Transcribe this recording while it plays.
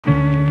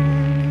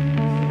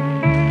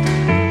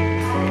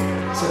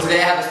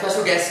today I have a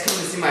special guest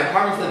coming to see my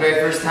apartment for the very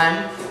first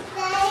time.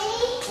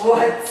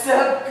 What's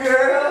up,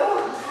 girl?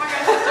 Oh my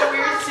gosh, it's so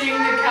weird seeing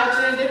the couch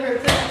in a different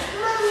place.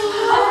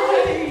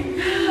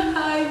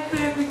 Hi,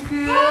 baby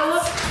girl.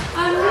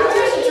 I'm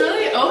just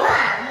really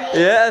open.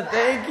 Yeah,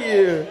 thank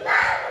you.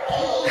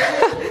 Oh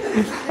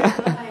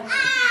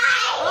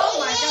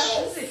my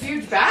gosh, this is a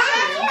huge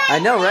bathroom. I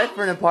know, right?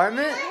 For an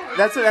apartment?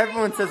 That's what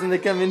everyone says when they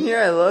come in here.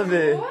 I love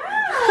it. Wow.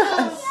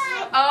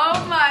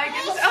 Oh my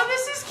goodness. Oh,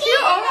 this is cute.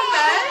 Oh my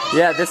bed.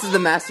 Yeah, this is the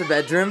master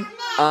bedroom.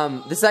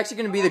 This is actually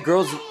going to be the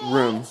girls'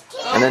 room.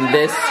 And then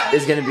this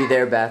is going to be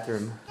their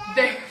bathroom.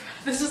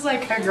 This is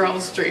like a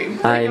girl's dream.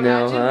 Like, I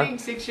know, imagine huh? being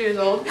 6 years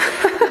old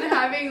and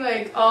having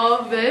like all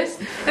of this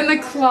in the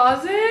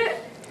closet.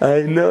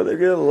 I know, they're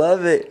going to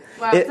love it.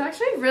 Wow, it's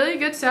actually really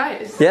good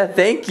size. Yeah,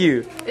 thank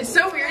you. It's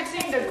so weird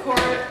seeing decor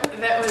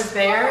that was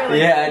there. Like,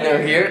 Yeah, I know,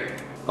 here.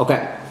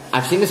 Okay,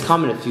 I've seen this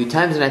comment a few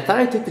times and I thought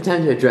I'd take the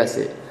time to address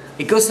it.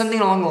 It goes something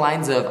along the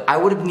lines of, I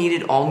would have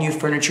needed all new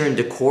furniture and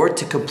decor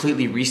to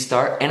completely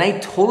restart, and I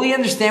totally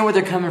understand where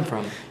they're coming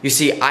from. You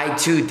see, I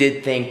too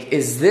did think,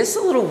 is this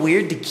a little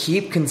weird to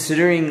keep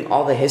considering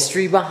all the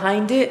history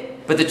behind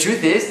it? But the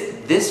truth is,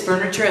 this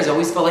furniture has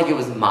always felt like it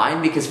was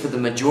mine because for the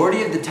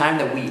majority of the time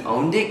that we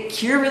owned it,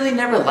 Kyra really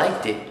never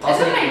liked it. It's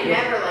something I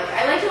never liked.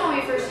 I liked it when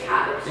we first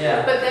had it.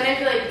 Yeah. But then I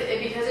feel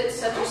like because it's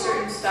such a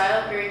certain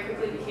style, it very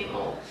quickly became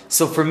old.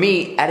 So for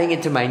me, adding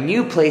it to my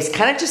new place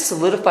kind of just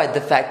solidified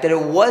the fact that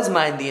it was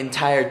mine the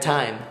entire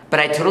time. But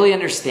I totally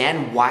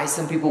understand why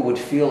some people would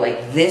feel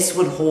like this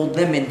would hold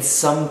them in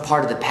some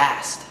part of the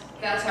past.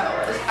 That's how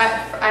it was.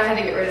 I had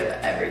to get rid of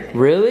everything.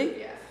 Really?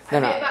 Yeah. No,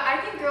 no. But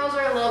I think girls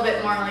are a little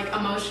bit more like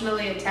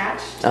emotionally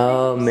attached.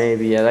 Oh,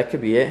 maybe. Yeah, that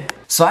could be it.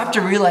 So after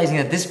realizing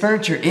that this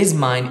furniture is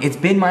mine, it's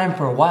been mine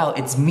for a while,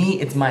 it's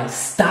me, it's my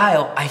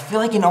style, I feel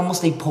like in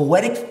almost a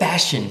poetic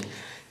fashion,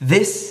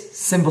 this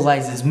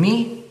symbolizes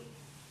me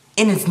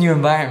in its new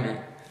environment.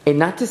 And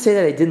not to say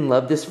that I didn't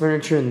love this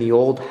furniture in the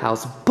old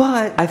house,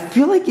 but I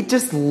feel like it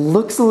just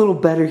looks a little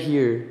better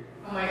here.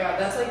 Oh my god,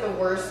 that's like the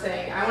worst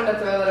thing. I want to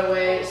throw that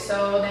away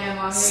so damn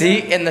long ago.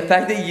 See, and the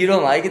fact that you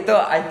don't like it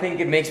though, I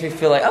think it makes me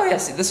feel like, oh yeah,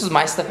 see, this was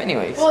my stuff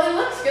anyways. Well, it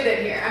looks good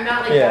in here. I'm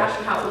not like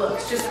bashing how it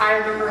looks. Just I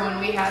remember when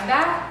we had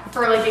that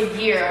for like a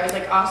year. I was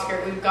like,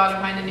 Oscar, we've got to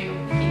find a new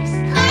piece.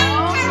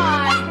 Oh my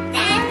god.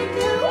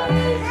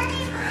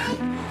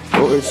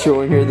 Oh, we're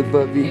showing her the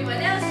puppy. What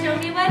else? Show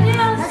me what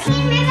else.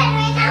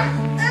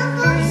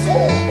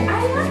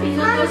 I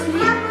love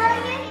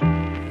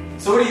you.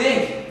 So what do you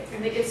think?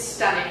 I think it's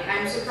stunning.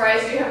 I'm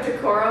surprised you have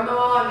decor on the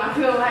wall. I'm not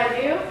gonna lie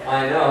to you.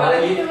 I know. But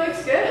I think it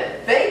looks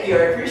good. Thank you, I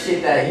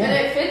appreciate that. And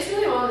it fits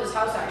really well in this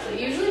house,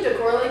 actually. Usually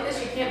decor like this,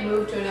 you can't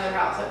move to another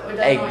house. It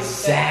doesn't always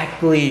fit.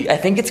 Exactly. I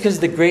think it's because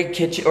the great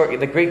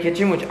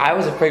kitchen, which I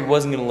was afraid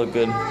wasn't gonna look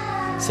good.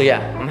 So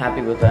yeah, I'm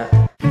happy with that.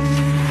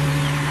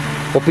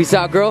 Well, peace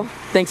out, girl.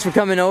 Thanks for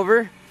coming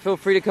over. Feel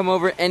free to come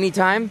over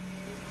anytime.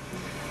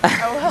 Oh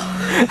well.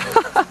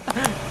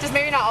 Just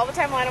maybe not all the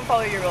time. I don't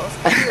follow your rules.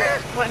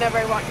 Whenever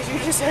I want, because you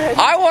just said.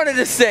 I wanted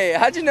to say it.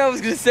 How'd you know I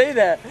was gonna say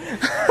that?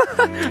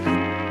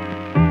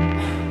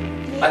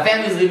 My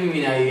family's leaving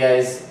me now, you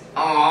guys.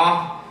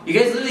 Aww. You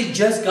guys literally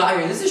just got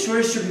here. This is the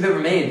shortest trip we've ever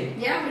made.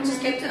 Yeah, we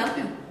just came to help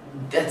you.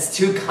 That's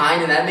too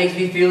kind, and that makes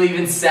me feel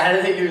even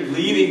sadder that you're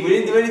leaving. We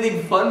didn't do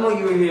anything fun while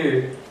you were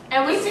here.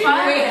 And we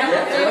fun.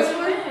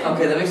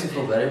 Okay, that makes me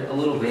feel better. A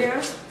little bit.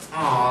 Yeah.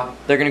 Aww.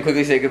 They're gonna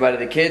quickly say goodbye to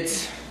the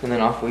kids, and then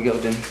off we go,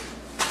 then.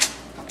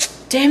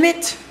 Damn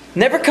it!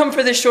 Never come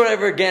for this short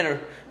ever again.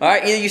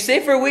 Alright, either you stay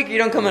for a week or you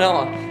don't come at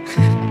all.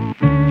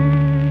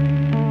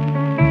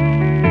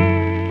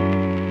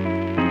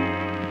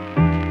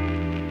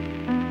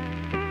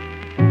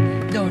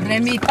 Do, re,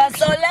 mi, fa,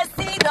 sol, la,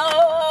 si,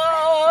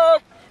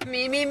 do.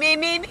 Mi, mi, mi,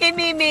 mi, mi,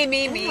 mi, mi,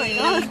 mi, mi.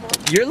 Oh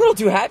You're a little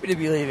too happy to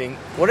be leaving.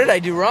 What did I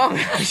do wrong?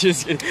 I was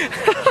just kidding.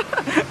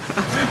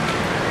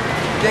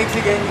 Thanks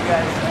again, you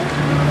guys.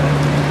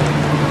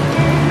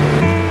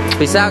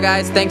 Peace out,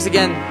 guys. Thanks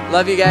again.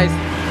 Love you guys.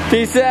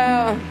 Peace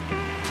out.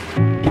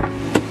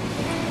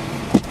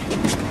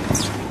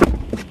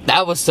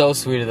 That was so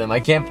sweet of them. I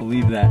can't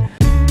believe that.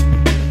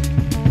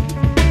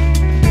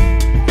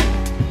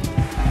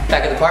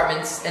 Back at the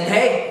apartments. And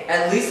hey,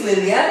 at least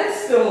Liliana's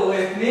still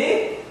with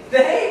me.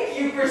 Thank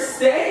you for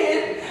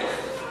staying.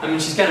 I mean,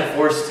 she's kind of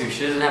forced to.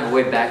 She doesn't have a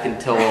way back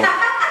until...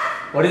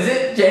 What is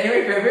it?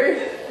 January, February?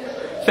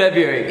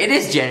 February. It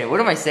is January. What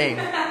am I saying?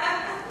 I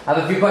have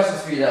a few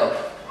questions for you though.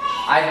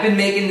 I've been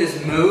making this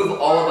move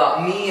all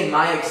about me and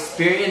my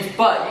experience,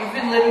 but you've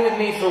been living with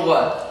me for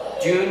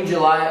what? June,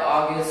 July,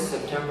 August,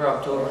 September,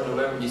 October,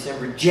 November,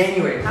 December,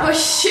 January. Oh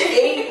shit.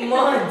 8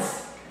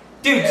 months.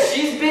 Dude,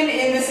 she's been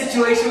in this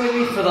situation with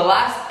me for the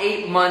last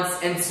 8 months,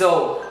 and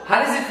so, how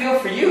does it feel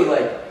for you?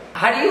 Like,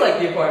 how do you like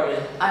the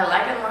apartment? I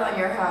like it more than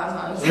your house,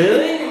 honestly.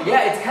 Really?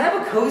 Yeah, it's kind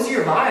of a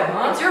cozier vibe,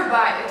 huh? It's your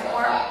vibe. It's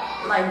more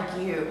like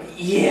you.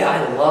 Yeah,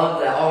 I love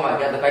that. Oh my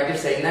god, the fact you're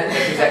saying that,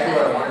 that's exactly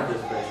what I wanted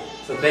this place.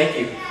 So thank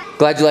you.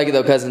 Glad you like it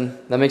though, cousin.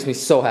 That makes me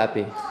so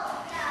happy.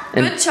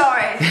 And good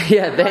choice.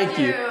 yeah, thank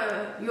you.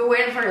 You're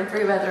waiting for the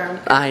 3-bedroom.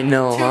 I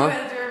know, huh?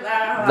 2-bedroom.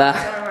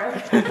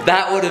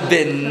 That would have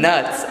been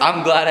nuts.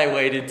 I'm glad I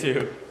waited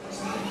too.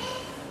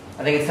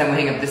 I think it's time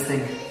we hang up this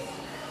thing.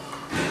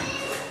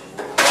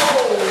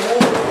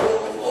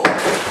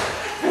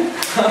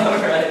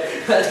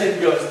 Alright, that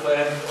didn't go as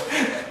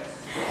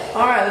planned.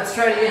 Alright, let's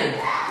try it again.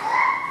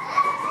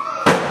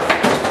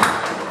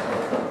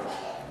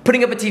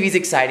 Putting up a TV is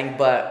exciting,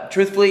 but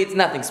truthfully, it's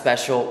nothing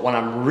special. What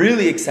I'm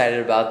really excited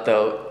about,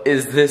 though,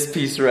 is this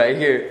piece right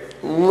here.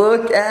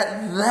 Look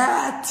at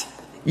that!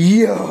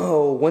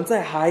 Yo, once I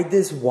hide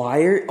this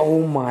wire,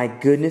 oh my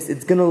goodness,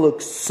 it's gonna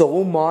look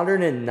so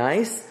modern and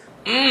nice.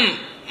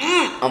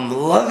 I'm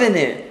loving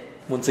it.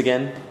 Once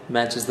again,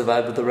 matches the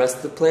vibe of the rest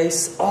of the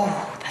place.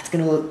 Oh, that's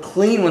gonna look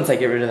clean once I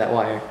get rid of that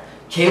wire.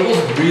 Cables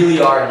really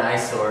are an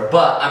eyesore,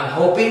 but I'm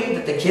hoping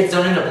that the kids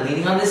don't end up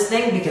leaning on this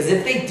thing, because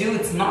if they do,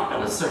 it's not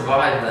gonna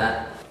survive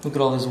that. Look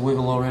at all this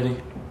wiggle already.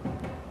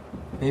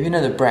 Maybe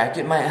another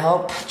bracket might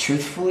help.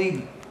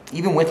 Truthfully,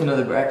 even with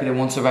another bracket, it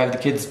won't survive the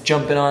kids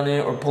jumping on it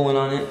or pulling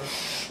on it.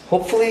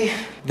 Hopefully,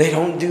 they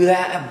don't do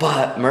that,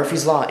 but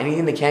Murphy's Law,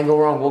 anything that can go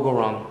wrong will go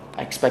wrong.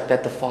 I expect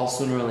that to fall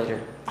sooner or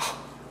later.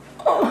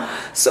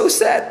 Oh, so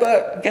sad,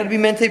 but gotta be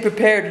mentally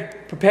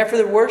prepared. Prepare for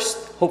the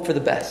worst, hope for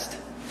the best.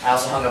 I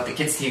also hung up the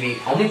kids' TV.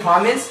 Only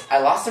problem is, I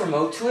lost the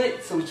remote to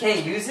it, so we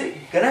can't use it.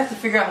 Gonna have to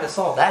figure out how to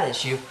solve that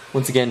issue.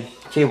 Once again,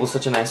 cable's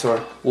such an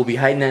eyesore. We'll be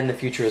hiding that in the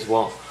future as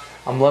well.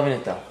 I'm loving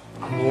it though.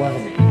 I'm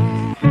loving it.